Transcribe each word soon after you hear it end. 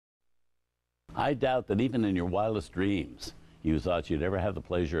I doubt that even in your wildest dreams, you thought you'd ever have the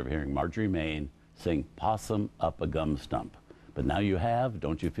pleasure of hearing Marjorie Main sing Possum Up a Gum Stump. But now you have,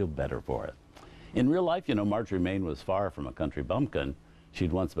 don't you feel better for it? In real life, you know, Marjorie Main was far from a country bumpkin.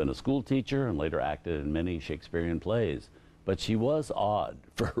 She'd once been a school teacher and later acted in many Shakespearean plays. But she was odd,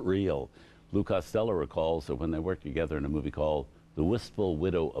 for real. Lou Costello recalls that when they worked together in a movie called The Wistful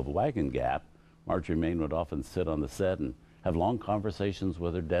Widow of Wagon Gap, Marjorie Main would often sit on the set and have long conversations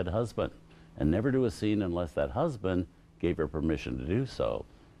with her dead husband, and never do a scene unless that husband gave her permission to do so.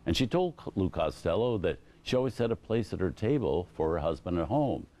 And she told Lou Costello that she always had a place at her table for her husband at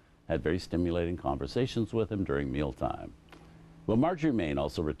home, had very stimulating conversations with him during mealtime. Well, Marjorie Main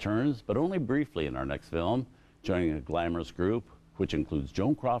also returns, but only briefly in our next film, joining a glamorous group, which includes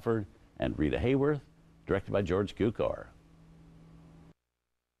Joan Crawford and Rita Hayworth, directed by George Cukor.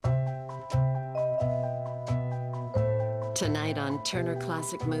 Tonight on Turner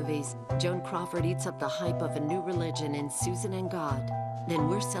Classic Movies, Joan Crawford eats up the hype of a new religion in Susan and God. Then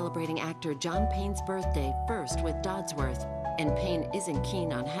we're celebrating actor John Payne's birthday first with Dodsworth. And Payne isn't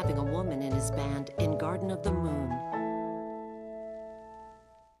keen on having a woman in his band in Garden of the Moon.